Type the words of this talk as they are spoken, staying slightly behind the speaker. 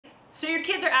So your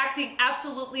kids are acting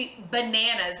absolutely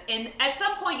bananas, and at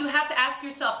some point you have to ask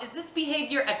yourself, is this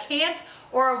behavior a can't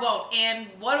or a won't? And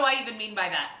what do I even mean by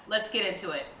that? Let's get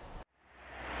into it.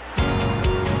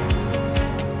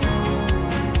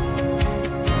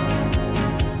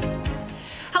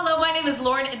 Hello, my name is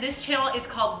Lauren, and this channel is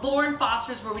called Lauren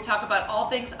Fosters, where we talk about all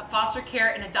things foster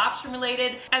care and adoption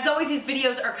related. As always, these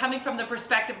videos are coming from the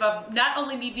perspective of not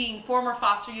only me being former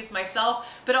foster youth myself,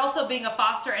 but also being a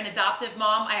foster and adoptive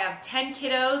mom. I have 10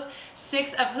 kiddos,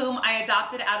 6 of whom I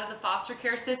adopted out of the foster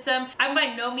care system. I'm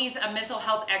by no means a mental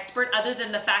health expert, other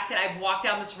than the fact that I've walked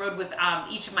down this road with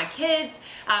each of my kids.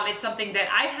 It's something that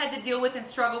I've had to deal with and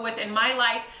struggle with in my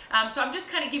life. So I'm just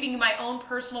kind of giving you my own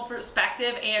personal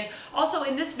perspective. And also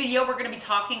in this video, we're going to be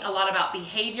talking a lot about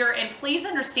behavior, and please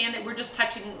understand that we're just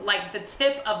touching like the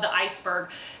tip of the iceberg.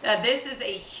 This is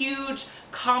a huge,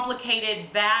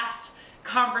 complicated, vast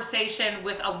conversation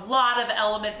with a lot of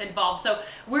elements involved. So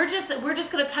we're just going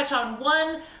to touch on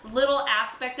one little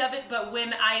aspect of it, but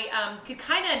when I could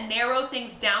kind of narrow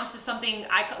things down to something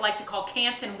I like to call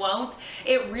can'ts and won'ts,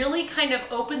 it really kind of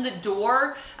opened the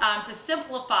door to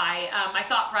simplify my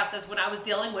thought process when I was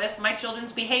dealing with my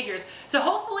children's behaviors. So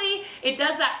hopefully it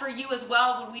does that for you as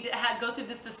well. When we go through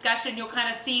this discussion, you'll kind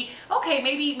of see, okay,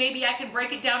 maybe I can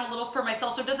break it down a little for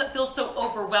myself so it doesn't feel so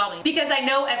overwhelming. Because I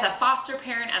know as a foster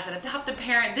parent, as an adoptive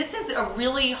parent, this is a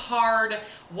really hard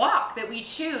walk that we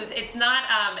choose. It's not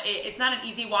an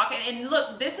easy walk. And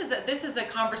look, this is a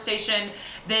conversation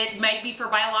that might be for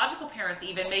biological parents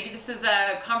even. Maybe this is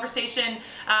a conversation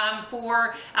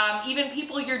for even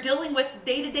people you're dealing with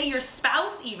day to day, your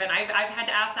spouse even. I've had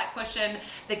to ask that question,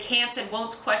 the can'ts and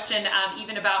won'ts question,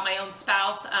 even about my own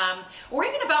spouse, or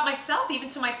even about myself, even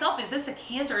to myself. Is this a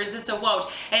can't or is this a won't?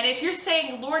 And if you're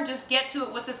saying, Lauren, just get to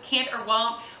it, what's this can't or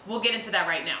won't? We'll get into that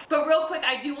right now. But real quick,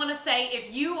 I do want to say,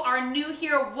 if you are new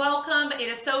here, welcome. It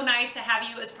is so nice to have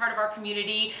you as part of our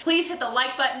community. Please hit the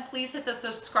like button, please hit the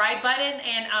subscribe button,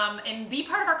 and be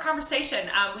part of our conversation.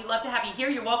 We love to have you here.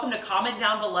 You're welcome to comment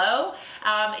down below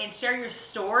and share your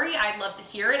story. I'd love to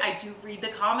hear it. I do read the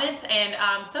comments, and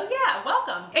so yeah,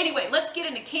 welcome. Anyway, let's get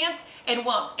into can'ts and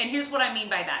won'ts, and here's what I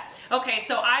mean by that. Okay,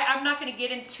 so I'm not going to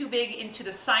get too big into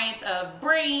the science of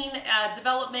brain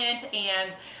development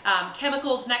and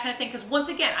chemicals and that kind of thing, because once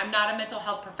again, I'm not a mental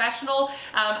health professional,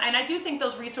 and I do think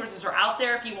those resources are out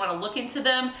there if you want to look into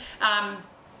them.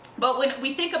 But when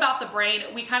we think about the brain,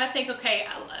 we kind of think, okay,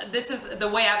 this is the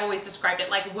way I've always described it.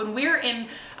 Like when we're in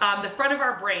the front of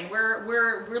our brain,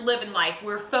 we're living life,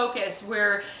 we're focused,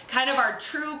 we're kind of our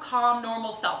true, calm,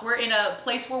 normal self. We're in a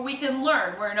place where we can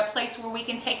learn. We're in a place where we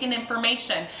can take in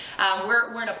information.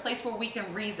 We're in a place where we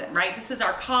can reason, right? This is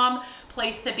our calm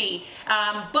place to be.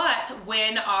 But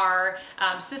when our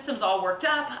system's all worked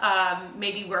up,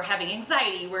 maybe we're having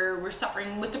anxiety, we're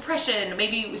suffering with depression,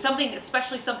 maybe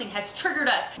especially something has triggered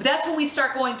us. That's when we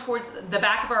start going towards the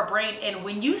back of our brain. And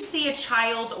when you see a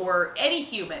child or any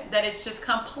human that is just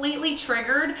completely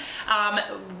triggered,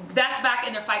 that's back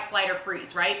in their fight, flight, or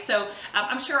freeze, right? So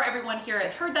I'm sure everyone here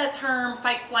has heard that term,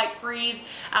 fight, flight, freeze.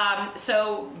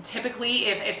 So typically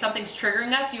if something's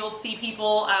triggering us, you'll see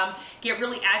people get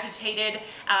really agitated.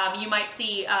 You might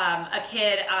see a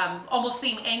kid almost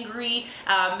seem angry,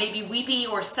 maybe weepy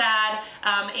or sad,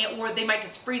 or they might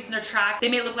just freeze in their track. They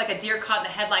may look like a deer caught in the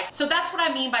headlights. So that's what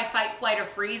I mean by fight, flight, or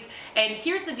freeze. And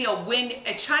here's the deal. When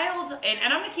a child, and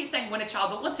I'm gonna keep saying when a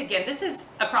child, but once again, this is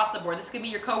across the board. This could be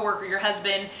your coworker, your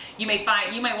husband. You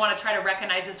might want to try to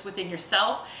recognize this within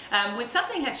yourself. When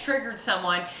something has triggered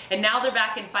someone and now they're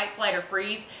back in fight, flight, or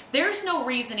freeze, there's no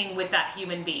reasoning with that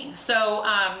human being. So,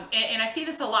 and I see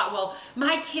this a lot. Well,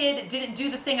 my kid didn't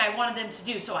do the thing I wanted them to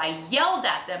do, so I yelled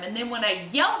at them. And then when I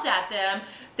yelled at them,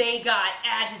 they got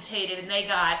agitated and they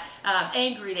got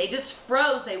angry. They just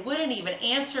froze. They wouldn't even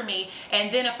answer me,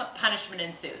 and then a punishment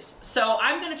ensues. So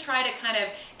I'm going to try to kind of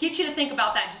get you to think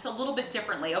about that just a little bit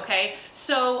differently, okay?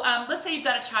 So let's say you've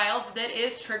got a child that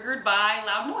is triggered by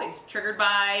loud noise, triggered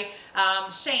by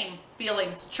shame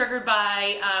feelings, triggered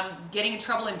by getting in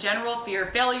trouble in general, fear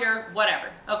of failure, whatever,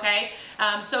 okay?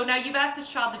 So now you've asked this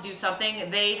child to do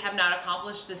something. They have not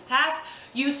accomplished this task.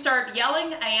 You start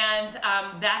yelling, and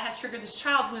that has triggered this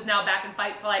child who is now back in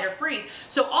fight, flight, or freeze.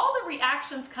 So all the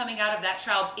reactions coming out of that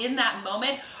child in that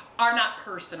moment are not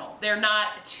personal. They're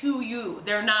not to you.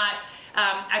 They're not,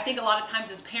 I think a lot of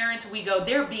times as parents, we go,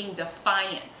 they're being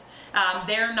defiant.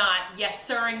 They're not yes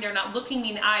sirring. They're not looking me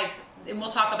in the eyes. And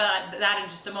we'll talk about that in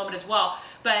just a moment as well.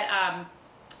 But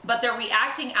but they're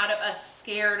reacting out of a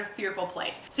scared, fearful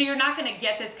place. So you're not gonna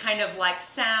get this kind of like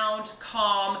sound,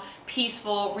 calm,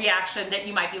 peaceful reaction that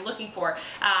you might be looking for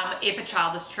if a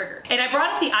child is triggered. And I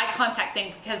brought up the eye contact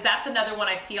thing because that's another one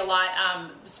I see a lot,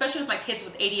 especially with my kids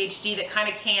with ADHD that kind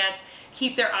of can't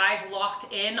keep their eyes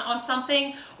locked in on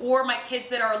something, or my kids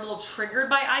that are a little triggered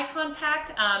by eye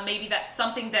contact. Maybe that's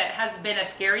something that has been a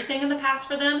scary thing in the past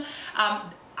for them.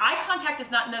 Eye contact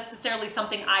is not necessarily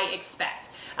something I expect.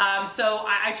 So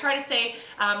I try to say,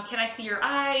 can I see your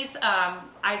eyes?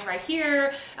 Eyes right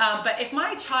here. But if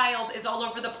my child is all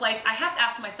over the place, I have to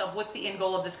ask myself, what's the end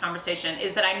goal of this conversation?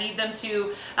 Is that I need them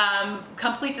to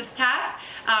complete this task?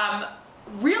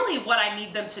 Really what I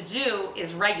need them to do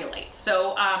is regulate.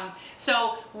 So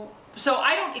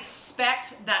I don't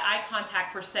expect that eye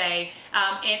contact per se,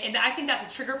 and I think that's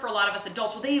a trigger for a lot of us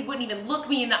adults. Well, they wouldn't even look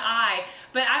me in the eye,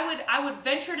 but I would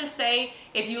venture to say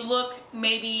if you look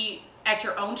maybe at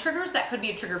your own triggers, that could be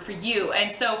a trigger for you.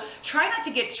 And so try not to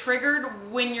get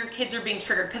triggered when your kids are being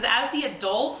triggered, because as the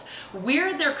adults,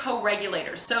 we're their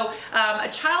co-regulators. So a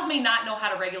child may not know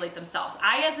how to regulate themselves.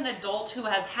 I, as an adult who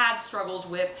has had struggles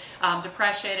with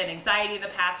depression and anxiety in the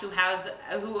past, who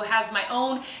has my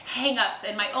own hang-ups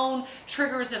and my own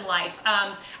triggers in life,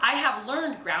 I have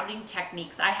learned grounding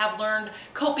techniques. I have learned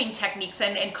coping techniques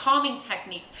and calming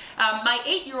techniques. My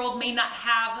 8-year-old may not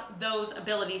have those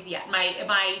abilities yet.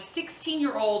 My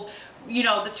 16-year-old, you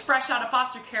know, that's fresh out of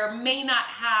foster care may not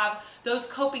have those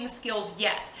coping skills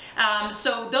yet.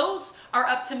 So those are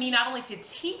up to me not only to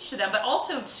teach them, but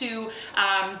also to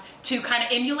kind of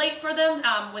emulate for them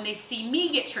when they see me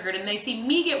get triggered and they see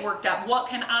me get worked up. What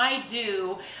can I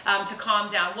do to calm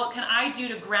down? What can I do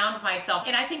to ground myself?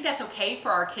 And I think that's okay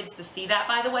for our kids to see that,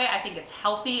 by the way. I think it's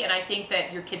healthy, and I think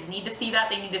that your kids need to see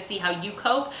that. They need to see how you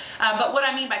cope. But what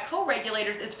I mean by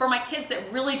co-regulators is for my kids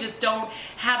that really just don't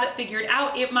have it figured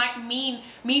out, it might mean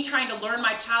me trying to learn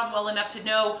my child well enough to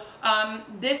know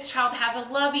this child has a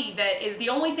lovey that is the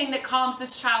only thing that calms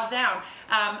this child down.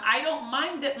 I don't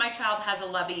mind that my child has a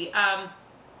lovey.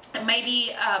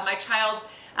 Maybe my child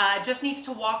just needs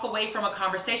to walk away from a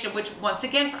conversation, which once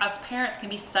again for us parents can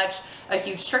be such a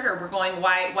huge trigger. We're going,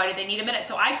 why do they need a minute?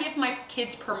 So I give my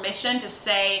kids permission to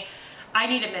say, I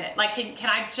need a minute. Like, can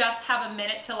I just have a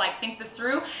minute to like think this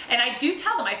through? And I do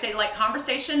tell them, I say like,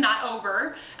 conversation not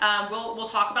over. We'll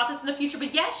talk about this in the future,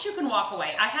 but yes, you can walk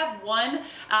away. I have one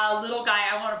little guy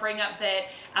I want to bring up that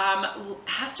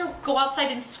has to go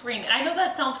outside and scream. And I know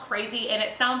that sounds crazy and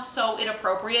it sounds so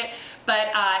inappropriate,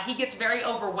 but he gets very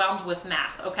overwhelmed with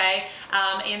math, okay?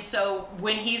 And so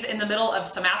when he's in the middle of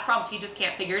some math problems, he just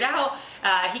can't figure it out.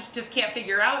 He just can't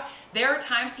figure out. There are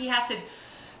times he has to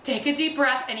take a deep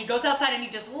breath and he goes outside and he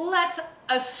just lets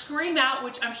a scream out,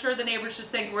 which I'm sure the neighbors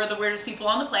just think we're the weirdest people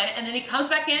on the planet. And then he comes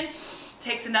back in,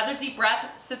 takes another deep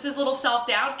breath, sits his little self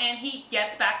down, and he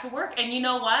gets back to work. And you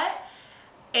know what?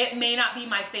 It may not be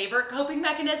my favorite coping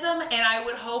mechanism, and I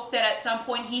would hope that at some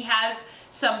point he has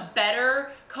some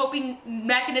better coping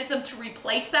mechanism to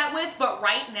replace that with. But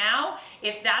right now,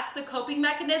 if that's the coping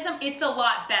mechanism, it's a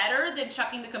lot better than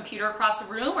chucking the computer across the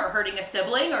room or hurting a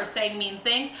sibling or saying mean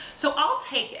things. So I'll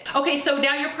take it. Okay, so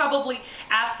now you're probably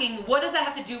asking, what does that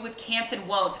have to do with can'ts and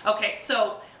won'ts? Okay,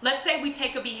 so let's say we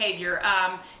take a behavior.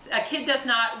 A kid does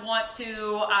not want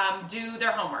to do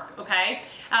their homework, okay?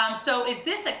 So is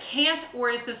this a can't or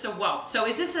is this a won't? So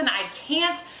is this an I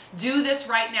can't do this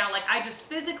right now, like I just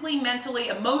physically, mentally,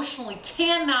 emotionally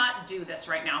cannot do this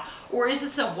right now? Or is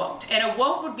this a won't? And a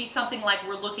won't would be something like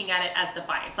we're looking at it as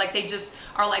defiance. Like they just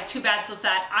are like, too bad, so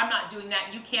sad, I'm not doing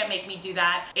that, you can't make me do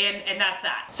that, and that's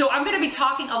that. So I'm gonna be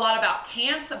talking a lot about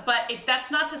can'ts, but that's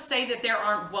not to say that there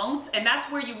aren't won'ts, and that's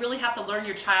where you really have to learn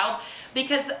your child,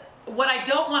 because what I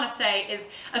don't want to say is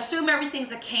assume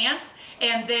everything's a can't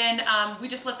and then we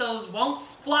just let those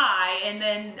won'ts fly and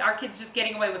then our kids just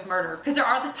getting away with murder. Because there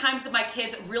are the times that my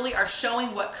kids really are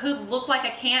showing what could look like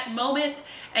a can't moment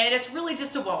and it's really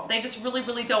just a won't. They just really,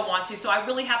 really don't want to. So I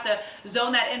really have to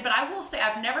zone that in. But I will say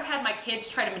I've never had my kids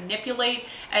try to manipulate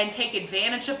and take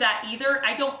advantage of that either.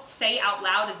 I don't say out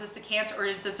loud, is this a can't or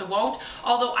is this a won't?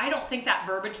 Although I don't think that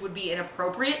verbiage would be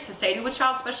inappropriate to say to a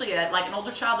child, especially like an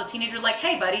older child, a teenager, like,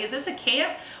 hey buddy, is this a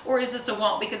can't or is this a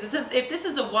won't? Because if this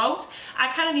is a won't,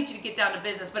 I kind of need you to get down to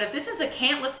business. But if this is a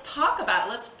can't, let's talk about it.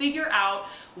 Let's figure out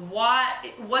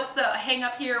what's the hang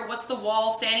up here, what's the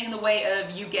wall standing in the way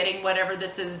of you getting whatever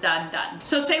this is done.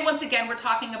 So say once again, we're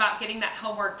talking about getting that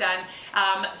homework done.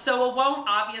 So a won't,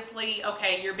 obviously,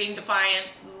 okay, you're being defiant,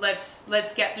 let's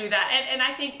get through that. And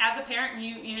I think as a parent,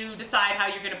 you decide how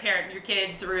you're going to parent your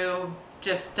kid through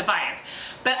just defiance.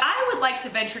 But I would like to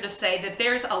venture to say that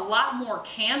there's a lot more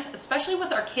can'ts, especially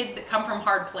with our kids that come from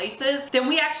hard places, than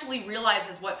we actually realize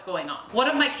is what's going on. One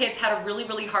of my kids had a really,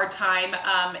 really hard time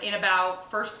in about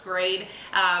first grade.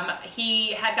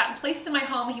 He had gotten placed in my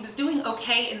home. He was doing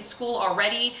okay in school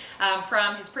already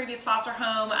from his previous foster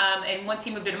home, and once he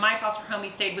moved into my foster home, he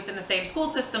stayed within the same school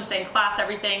system, same class,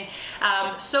 everything.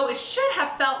 So it should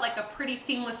have felt like a pretty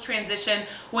seamless transition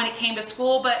when it came to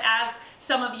school, but as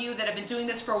some of you that have been doing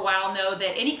this for a while know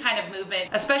that any kind of movement,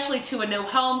 especially to a new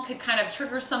home, could kind of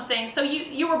trigger something. So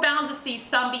you were bound to see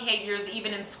some behaviors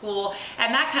even in school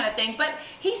and that kind of thing. But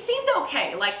he seemed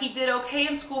okay. Like, he did okay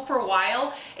in school for a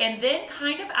while, and then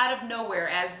kind of out of nowhere,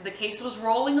 as the case was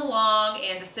rolling along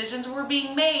and decisions were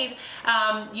being made,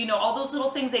 you know, all those little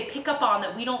things they pick up on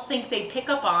that we don't think they pick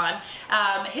up on,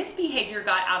 his behavior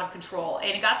got out of control.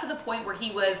 And it got to the point where he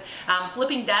was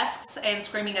flipping desks and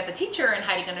screaming at the teacher and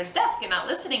hiding under his desk and not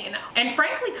listening, and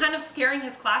frankly kind of scaring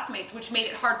his classmates, which made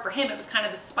it hard for him. It was kind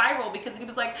of the spiral, because he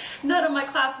was like, none of my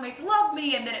classmates love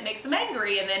me, and then it makes him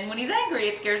angry, and then when he's angry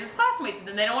it scares his classmates, and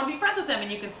then they don't want to be friends with him,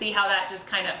 and you can see how that just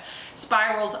kind of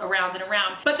spirals around and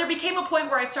around. But there became a point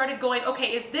where I started going,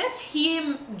 okay, is this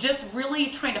him just really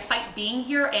trying to fight being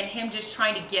here and him just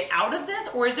trying to get out of this,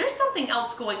 or is there something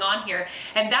else going on here?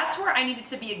 And that's where I needed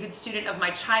to be a good student of my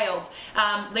child.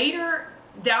 Later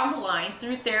down the line,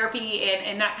 through therapy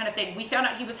and that kind of thing, we found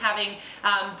out he was having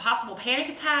possible panic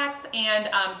attacks, and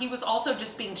he was also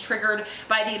just being triggered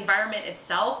by the environment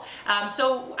itself.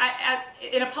 So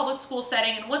in a public school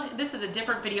setting, and once, this is a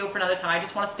different video for another time, I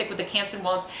just want to stick with the can'ts and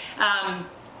won'ts.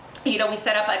 You know, we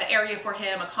set up an area for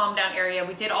him, a calm down area.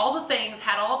 We did all the things,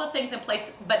 had all the things in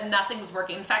place, but nothing was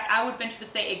working. In fact, I would venture to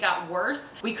say it got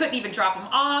worse. We couldn't even drop him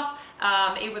off.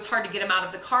 It was hard to get him out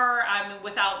of the car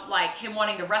without like him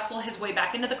wanting to wrestle his way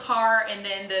back into the car. And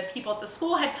then the people at the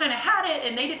school had kind of had it,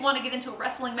 and they didn't want to get into a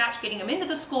wrestling match getting him into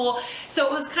the school. So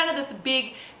it was kind of this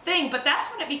big thing, but that's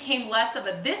when it became less of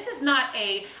a, this is not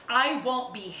a I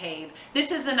won't behave,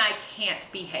 this is an I can't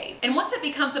behave. And once it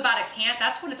becomes about a can't,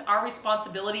 that's when it's our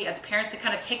responsibility as parents to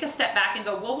kind of take a step back and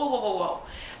go, whoa, whoa, whoa, whoa, whoa.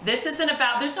 This isn't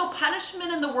about, there's no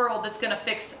punishment in the world that's gonna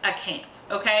fix a can't,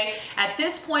 okay? At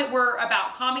this point, we're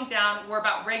about calming down, we're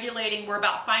about regulating, we're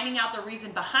about finding out the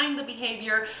reason behind the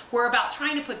behavior, we're about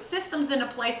trying to put systems into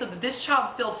place so that this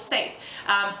child feels safe.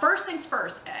 First things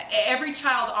first, every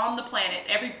child on the planet,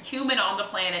 every human on the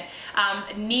planet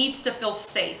needs to feel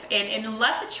safe. And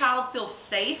unless a child feels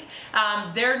safe,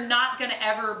 they're not gonna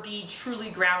ever be truly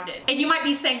grounded. And you might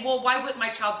be saying, well, why wouldn't my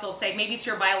child feel safe? Maybe it's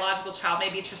your biological child,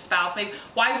 maybe it's your spouse, maybe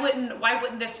why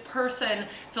wouldn't this person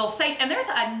feel safe? And there's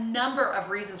a number of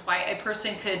reasons why a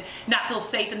person could not feel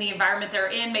safe in the environment they're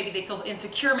in. Maybe they feel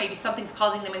insecure, maybe something's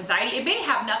causing them anxiety. It may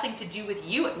have nothing to do with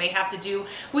you. It may have to do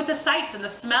with the sights and the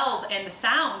smells and the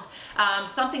sounds,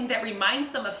 something that reminds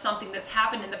them of something that's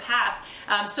happened in the past.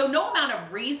 So no amount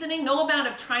of reasoning, no amount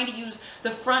of trying to use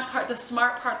the front part, the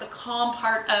smart part, the calm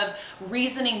part of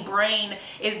reasoning brain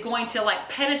is going to like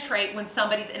penetrate when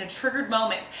somebody's in a triggered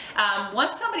moment.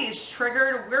 Once somebody is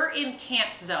triggered, we're in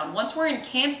can't zone. Once we're in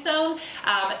can't zone,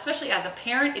 especially as a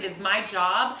parent, it is my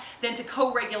job then to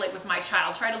co-regulate with my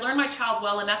child, try to learn my child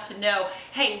well enough to know,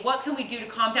 hey, what can we do to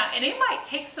calm down? And it might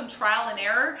take some trial and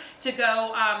error to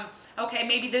go, okay,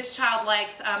 maybe this child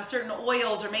likes certain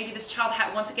oils, or maybe this child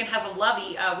once again has a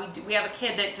lovey. We have a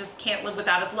kid that just can't live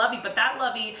without his lovey, but that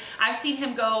lovey, I've seen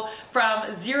him go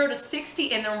from 0 to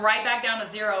 60 and then right back down to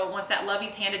 0 once that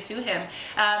lovey's handed to him.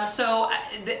 So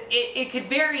it could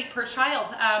vary per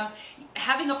child.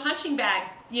 Having a punching bag,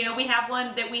 you know, we have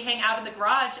one that we hang out in the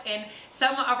garage, and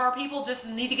some of our people just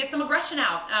need to get some aggression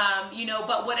out, you know,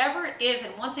 but whatever it is,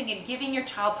 and once again, giving your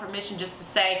child permission just to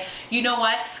say, you know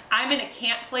what, I'm in a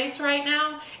can't place right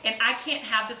now, and I can't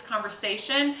have this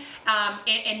conversation,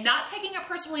 and not taking it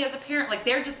personally as a parent, like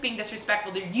they're just being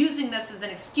disrespectful, they're using this as an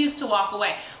excuse to walk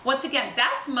away. Once again,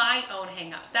 that's my own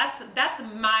hang-ups, that's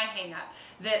my hang-up,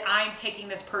 that I'm taking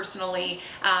this personally,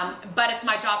 but it's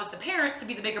my job as the parent to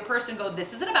be the bigger person, go,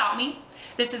 this isn't about me,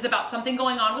 this is about something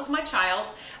going on with my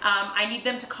child. I need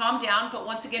them to calm down, but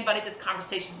once again, buddy, this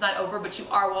conversation's not over, but you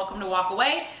are welcome to walk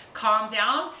away, calm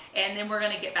down, and then we're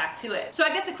gonna get back to it. So I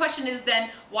guess the question is then,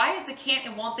 why is the can't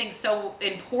and won't thing so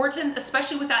important,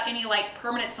 especially without any like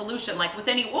permanent solution? Like with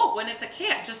any, whoa, when it's a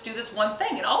can't, just do this one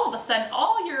thing, and all of a sudden,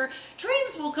 all your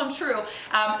dreams will come true.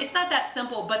 It's not that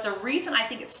simple, but the reason I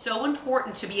think it's so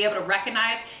important to be able to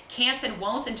recognize can'ts and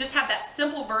won'ts and just have that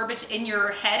simple verbiage in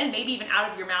your head and maybe even out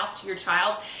of your mouth to your child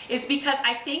child, is because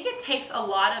I think it takes a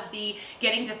lot of the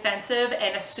getting defensive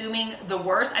and assuming the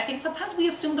worst. I think sometimes we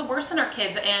assume the worst in our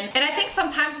kids, and I think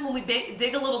sometimes when we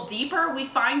dig a little deeper, we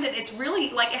find that it's really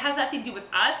like it has nothing to do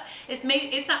with us.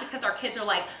 It's not because our kids are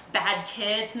like bad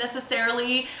kids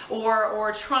necessarily,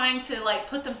 or trying to like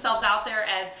put themselves out there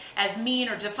as mean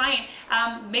or defiant.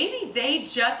 Maybe they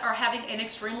just are having an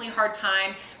extremely hard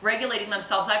time regulating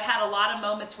themselves. I've had a lot of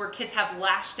moments where kids have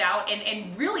lashed out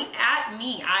and really at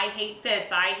me. I hate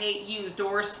this, I hate you,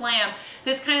 door slam,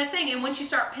 this kind of thing. And once you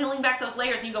start peeling back those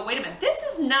layers and you go, wait a minute, this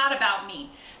is not about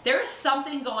me. There's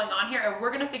something going on here, and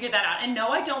we're gonna figure that out. And no,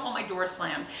 I don't want my door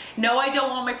slammed. No, I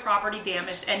don't want my property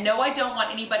damaged. And no, I don't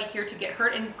want anybody here to get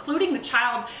hurt, including the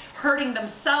child hurting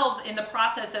themselves in the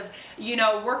process of, you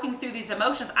know, working through these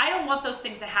emotions. I don't want those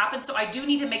things to happen, so I do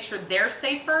need to make sure they're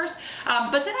safe first.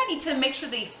 But then I need to make sure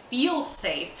they feel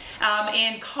safe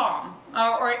and calm,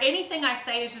 or anything I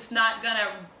say is just not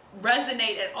gonna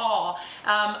resonate at all.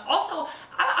 Also,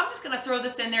 I'm just gonna throw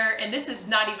this in there, and this is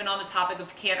not even on the topic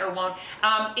of can or won't.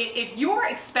 If you're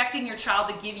expecting your child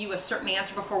to give you a certain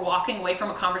answer before walking away from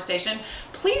a conversation,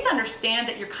 please understand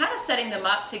that you're kind of setting them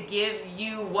up to give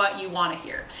you what you want to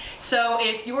hear. So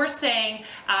if you're saying,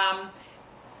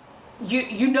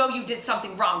 you know you did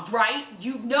something wrong, right?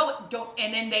 You know it, don't,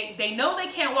 and then they know they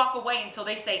can't walk away until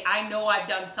they say, I know I've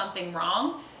done something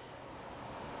wrong.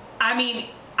 I mean,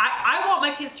 I want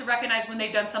my kids to recognize when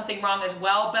they've done something wrong as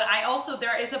well, but I also,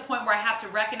 there is a point where I have to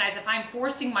recognize if I'm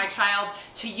forcing my child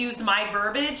to use my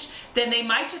verbiage, then they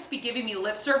might just be giving me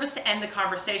lip service to end the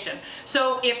conversation.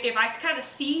 So if I kind of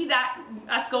see that,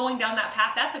 us going down that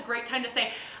path, that's a great time to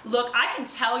say, look, I can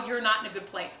tell you're not in a good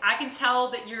place. I can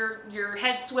tell that your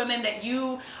head's swimming, that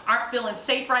you aren't feeling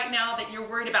safe right now, that you're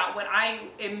worried about what I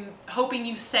am hoping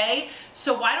you say.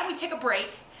 So why don't we take a break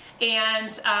and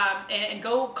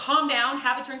go calm down,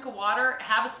 have a drink of water,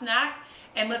 have a snack,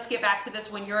 and let's get back to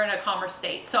this when you're in a calmer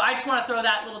state. So I just want to throw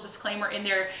that little disclaimer in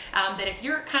there, that if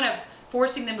you're kind of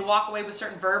forcing them to walk away with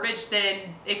certain verbiage, then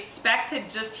expect to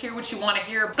just hear what you want to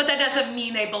hear, but that doesn't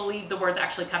mean they believe the words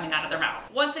actually coming out of their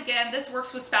mouth. Once again, this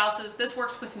works with spouses, this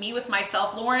works with me, with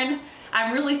myself. Lauren,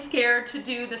 I'm really scared to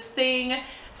do this thing.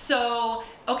 So,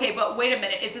 okay, but wait a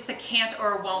minute, is this a can't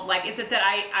or a won't? Like, is it that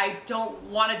I don't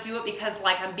want to do it because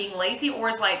like I'm being lazy, or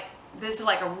is like, this is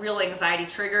like a real anxiety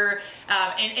trigger?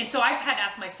 And so I've had to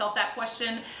ask myself that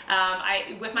question.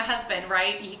 With my husband,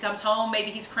 right? He comes home,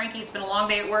 maybe he's cranky, it's been a long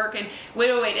day at work, and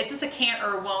wait, is this a can't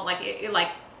or a won't?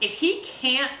 Like, if he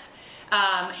can't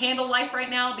handle life right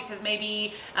now because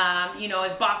maybe, you know,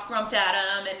 his boss grumped at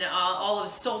him and all of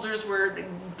his soldiers were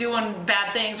doing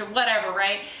bad things or whatever,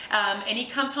 right? And he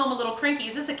comes home a little cranky.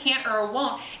 Is this a can't or a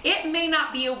won't? It may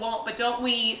not be a won't, but don't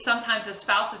we sometimes as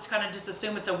spouses kind of just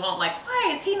assume it's a won't? Like,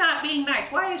 why is he not being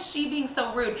nice? Why is she being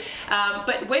so rude?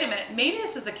 But wait a minute, maybe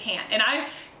this is a can't. And I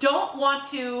don't want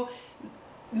to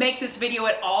make this video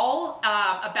at all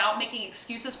about making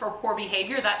excuses for poor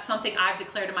behavior. That's something I've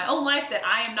declared in my own life that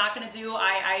I am not going to do.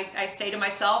 I say to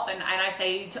myself and I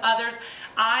say to others,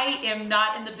 I am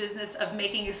not in the business of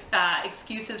making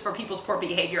excuses for people's poor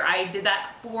behavior. I did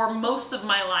that for most of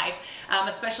my life,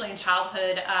 especially in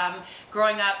childhood,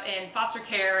 growing up in foster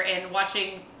care and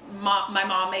watching my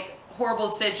mom make horrible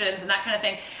decisions and that kind of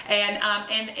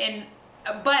thing.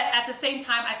 But at the same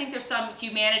time, I think there's some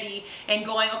humanity in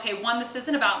going, okay, one, this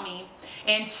isn't about me.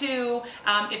 And two,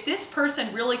 if this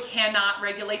person really cannot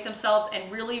regulate themselves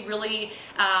and really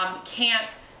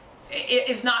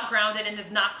is not grounded and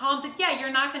is not calm, then yeah, you're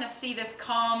not going to see this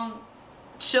calm,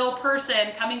 chill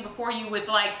person coming before you with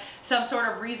like some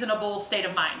sort of reasonable state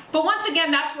of mind. But once again,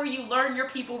 that's where you learn your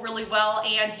people really well,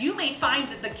 and you may find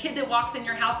that the kid that walks in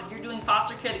your house, if you're doing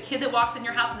foster care, the kid that walks in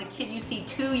your house and the kid you see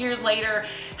 2 years later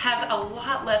has a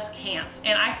lot less can'ts.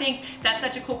 And I think that's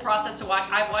such a cool process to watch.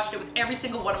 I've watched it with every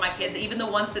single one of my kids, even the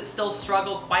ones that still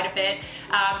struggle quite a bit.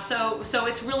 So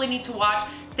it's really neat to watch.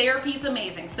 Therapy is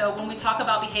amazing. So when we talk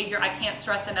about behavior, I can't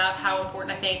stress enough how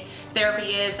important I think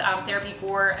therapy is. Therapy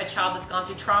for a child that's gone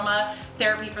through trauma,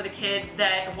 therapy for the kids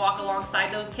that walk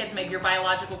alongside those kids, maybe your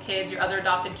biological kids, your other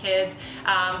adopted kids,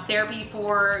 therapy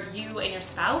for you and your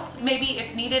spouse, maybe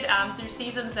if needed, through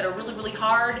seasons that are really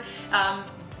hard.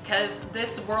 Because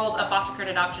this world of foster care and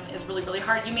adoption is really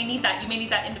hard. You may need that. You may need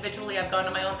that individually. I've gone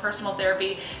to my own personal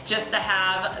therapy just to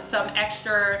have some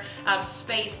extra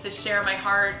space to share my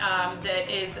heart that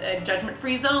is a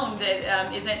judgment-free zone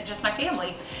that isn't just my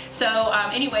family. So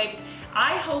anyway,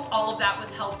 I hope all of that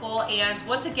was helpful. And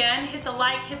once again, hit the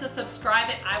like, hit the subscribe,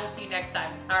 and I will see you next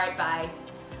time. All right, bye.